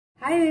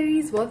Hi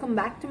ladies, welcome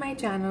back to my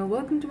channel.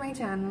 Welcome to my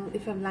channel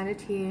if I've landed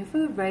here for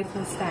the very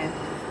first time.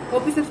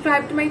 Hope you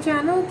subscribed to my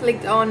channel,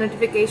 clicked on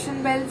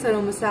notification bell so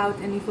don't miss out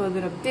any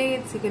further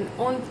updates. You can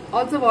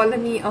also follow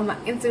me on my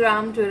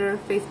Instagram, Twitter,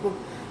 Facebook.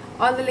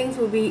 All the links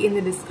will be in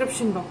the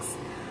description box.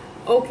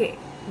 Okay,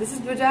 this is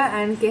Boga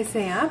and kaise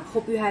hain aap?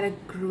 Hope you had a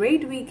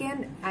great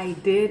weekend. I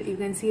did. You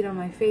can see it on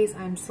my face.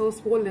 I'm so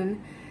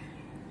swollen.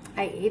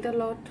 I ate a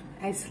lot.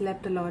 I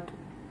slept a lot.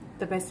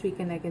 The best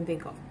weekend I can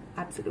think of.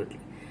 Absolutely.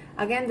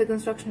 Again, the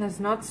construction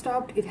has not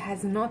stopped. It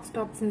has not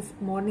stopped since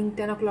morning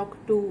 10 o'clock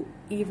to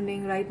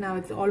evening. Right now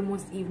it's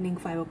almost evening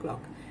 5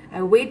 o'clock.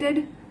 I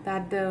waited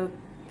that the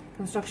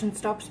construction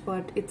stops,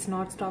 but it's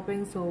not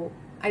stopping, so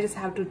I just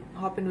have to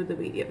hop in with the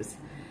videos.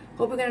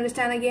 Hope you can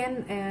understand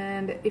again,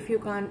 and if you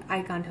can't,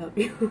 I can't help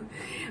you.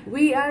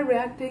 We are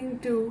reacting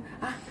to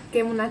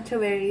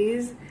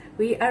berries.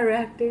 We are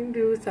reacting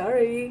to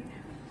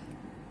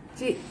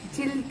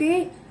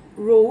Chiltey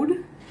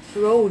Roud.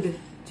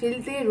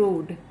 Chiltey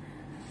Roud.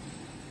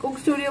 Cook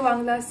Studio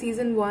Bangla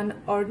Season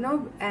 1,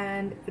 Arnob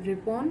and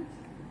Ripon,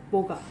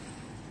 Boga.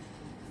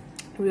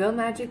 Real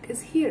magic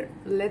is here.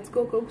 Let's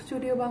go Cook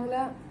Studio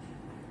Bangla.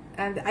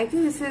 And I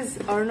think this is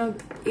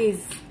Arnob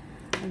is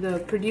the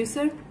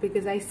producer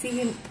because I see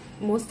him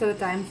most of the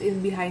times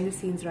in behind the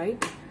scenes,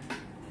 right?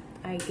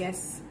 I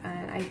guess,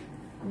 and I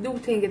do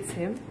think it's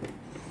him.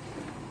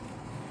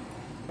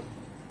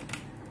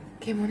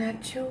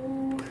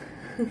 Kemonacho.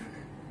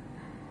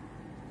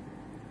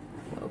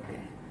 Okay.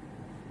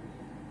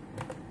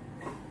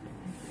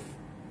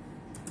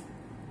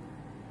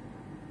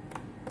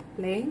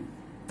 Playing.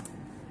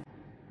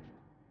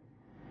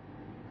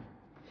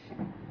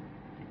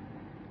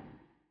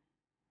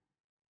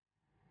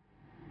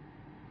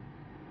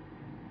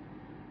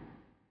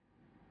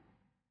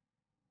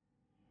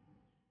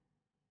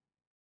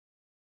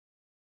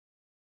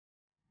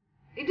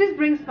 It just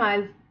brings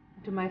smiles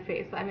to my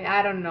face. I mean,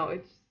 I don't know.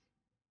 It's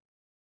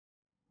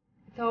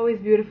always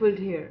beautiful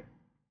to hear.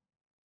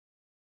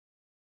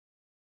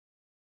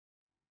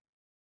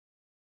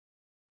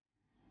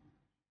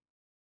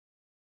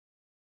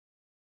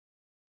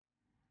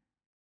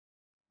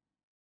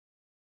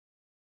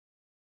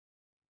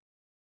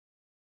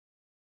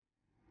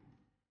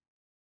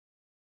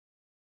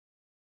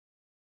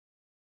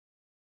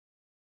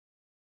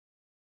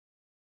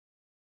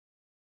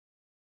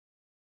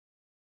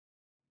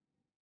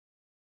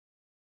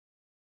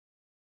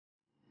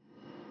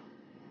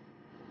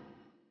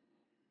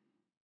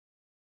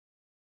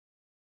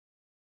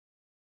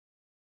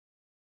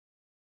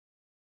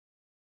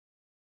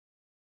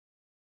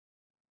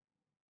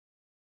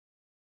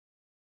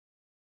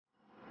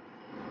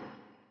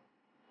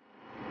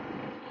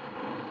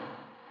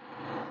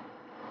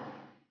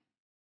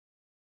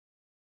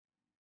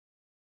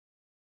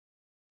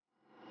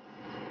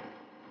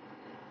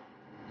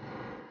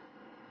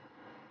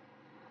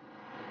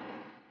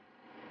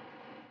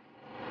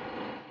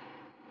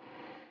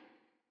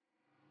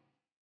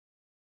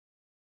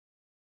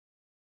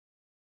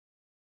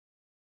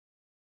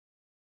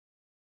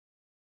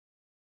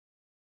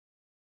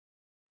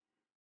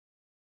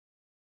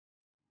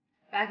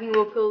 Backing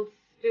vocals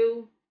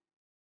too.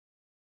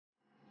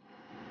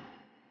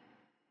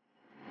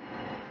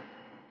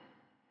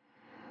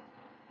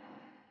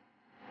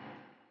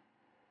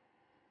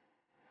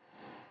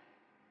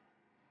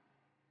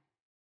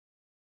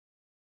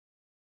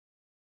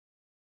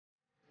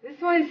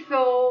 This one is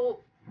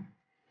so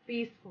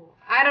peaceful.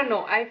 I don't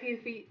know. I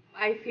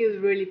feel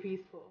really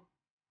peaceful.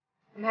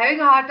 I'm having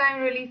a hard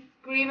time really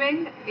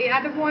screaming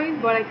at a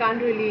point, but I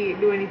can't really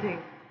do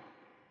anything.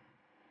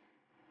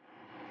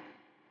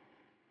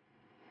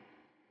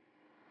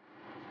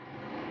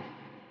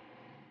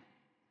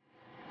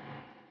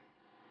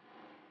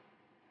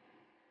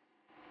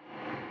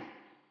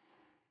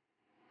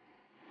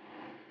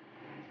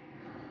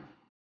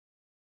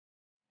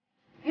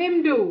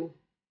 Him do.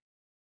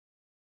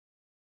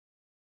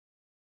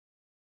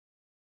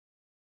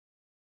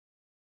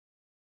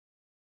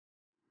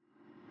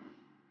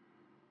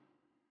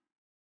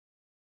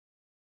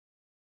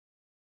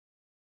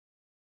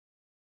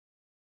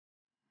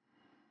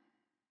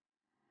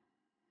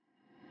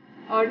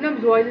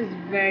 Arnob's voice is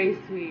very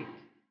sweet.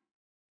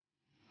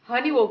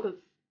 Honey vocals.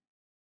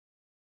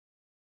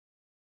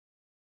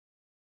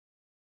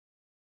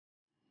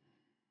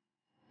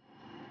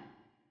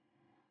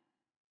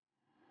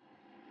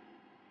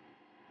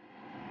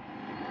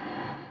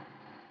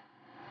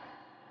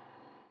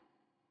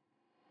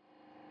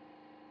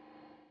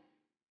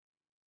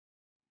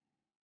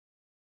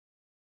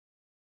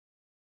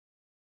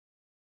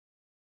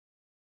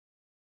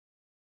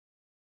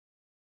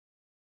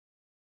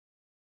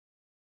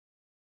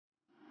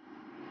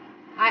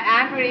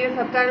 I am reading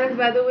the subtitles,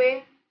 by the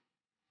way,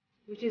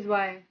 which is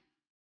why.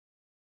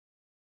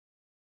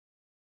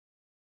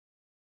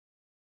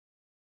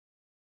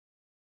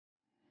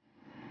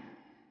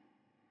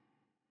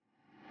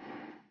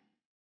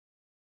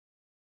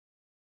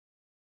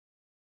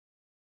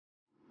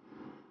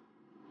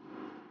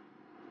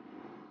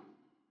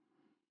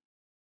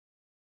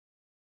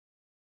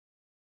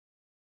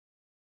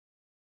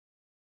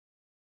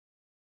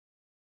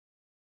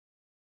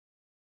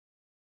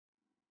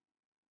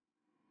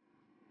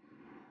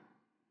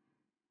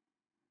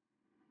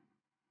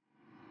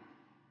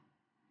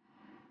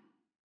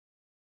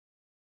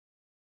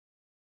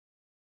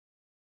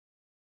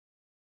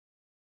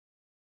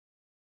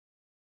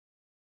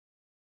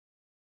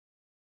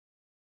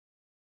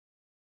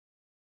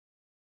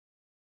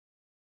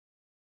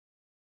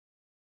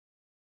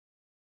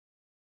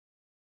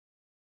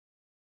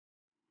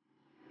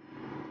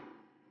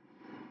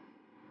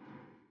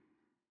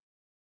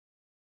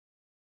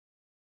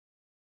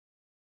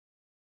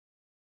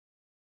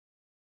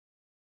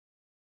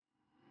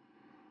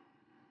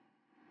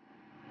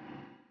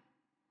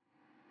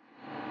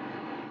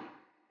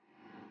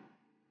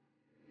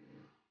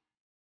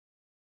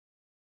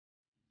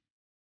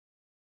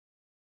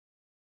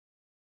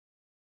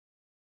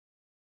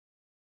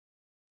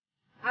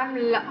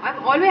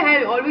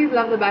 I always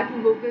love the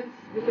backing vocals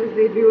because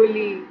they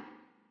really.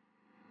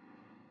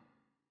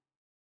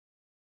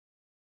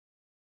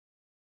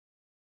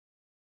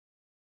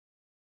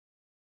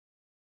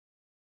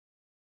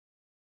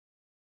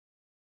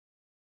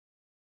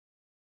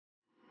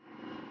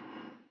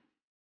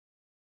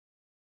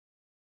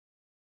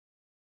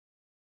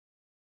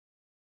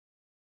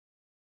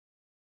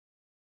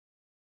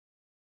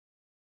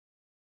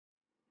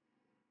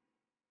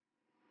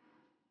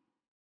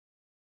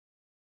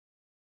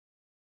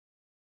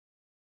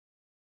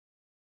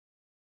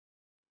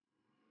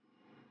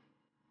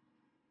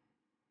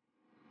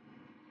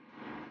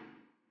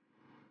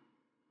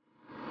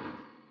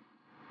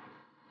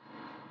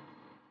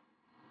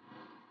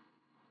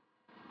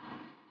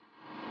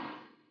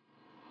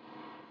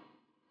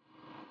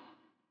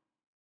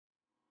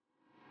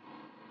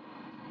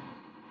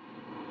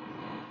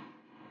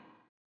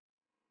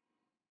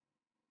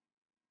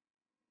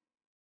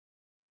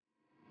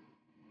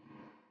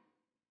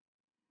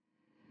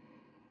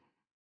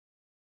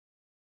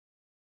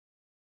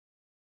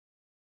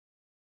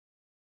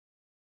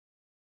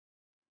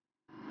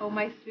 Oh,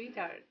 my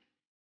sweetheart.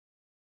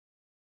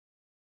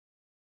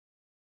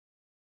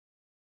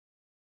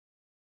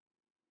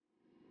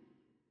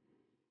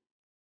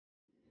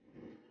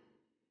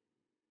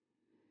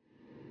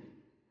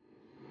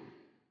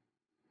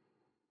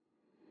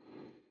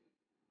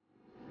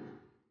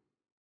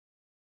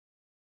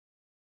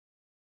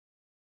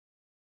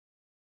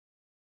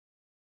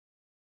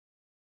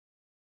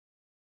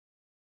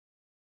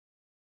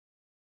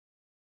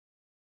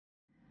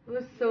 It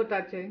was so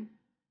touching.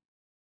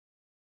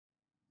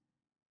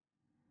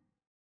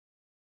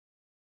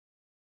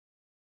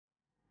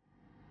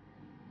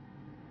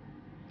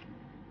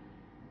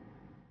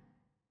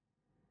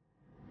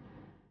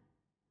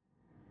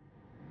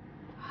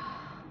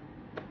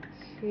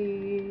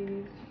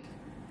 Sheesh.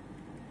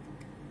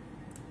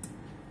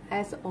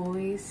 As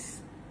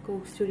always,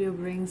 Coke Studio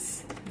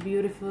brings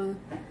beautiful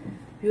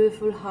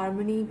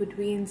harmony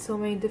between so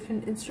many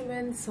different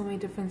instruments, so many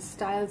different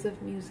styles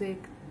of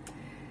music.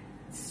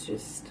 It's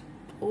just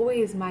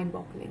always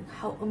mind-boggling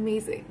how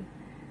amazing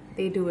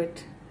they do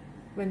it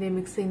when they're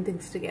mixing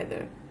things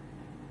together.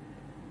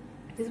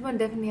 This one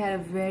definitely had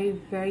a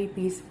very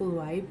peaceful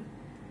vibe.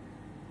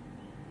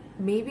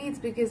 Maybe it's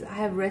because I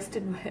have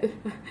rested well.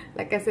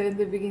 Like I said in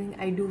the beginning,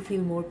 I do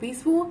feel more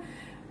peaceful,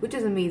 which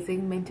is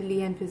amazing.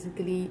 Mentally and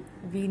physically,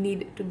 we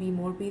need to be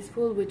more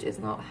peaceful, which is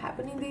not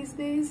happening these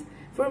days.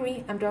 For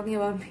me, I'm talking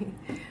about me.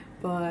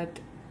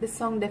 But this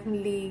song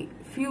definitely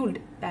fueled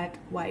that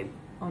vibe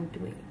onto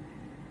me.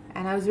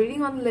 And I was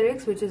reading on the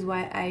lyrics, which is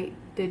why I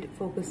did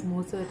focus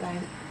most of the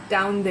time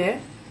down there.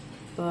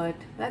 But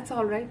that's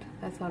alright.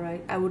 That's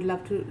alright. I would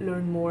love to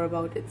learn more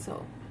about it,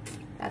 so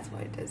that's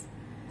what it is.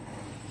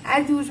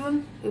 As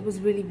usual, it was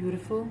really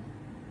beautiful.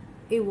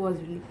 It was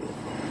really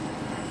beautiful.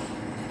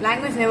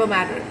 Language never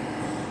mattered.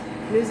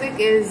 Music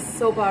is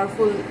so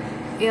powerful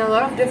in a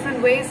lot of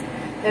different ways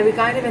that we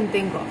can't even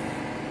think of.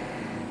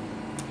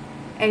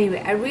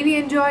 Anyway, I really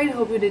enjoyed.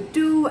 Hope you did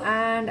too.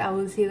 And I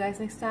will see you guys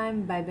next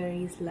time. Bye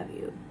berries. Love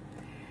you.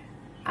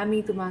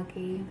 Ami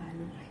tumake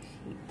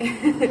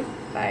bhalubashi.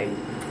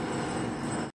 Bye.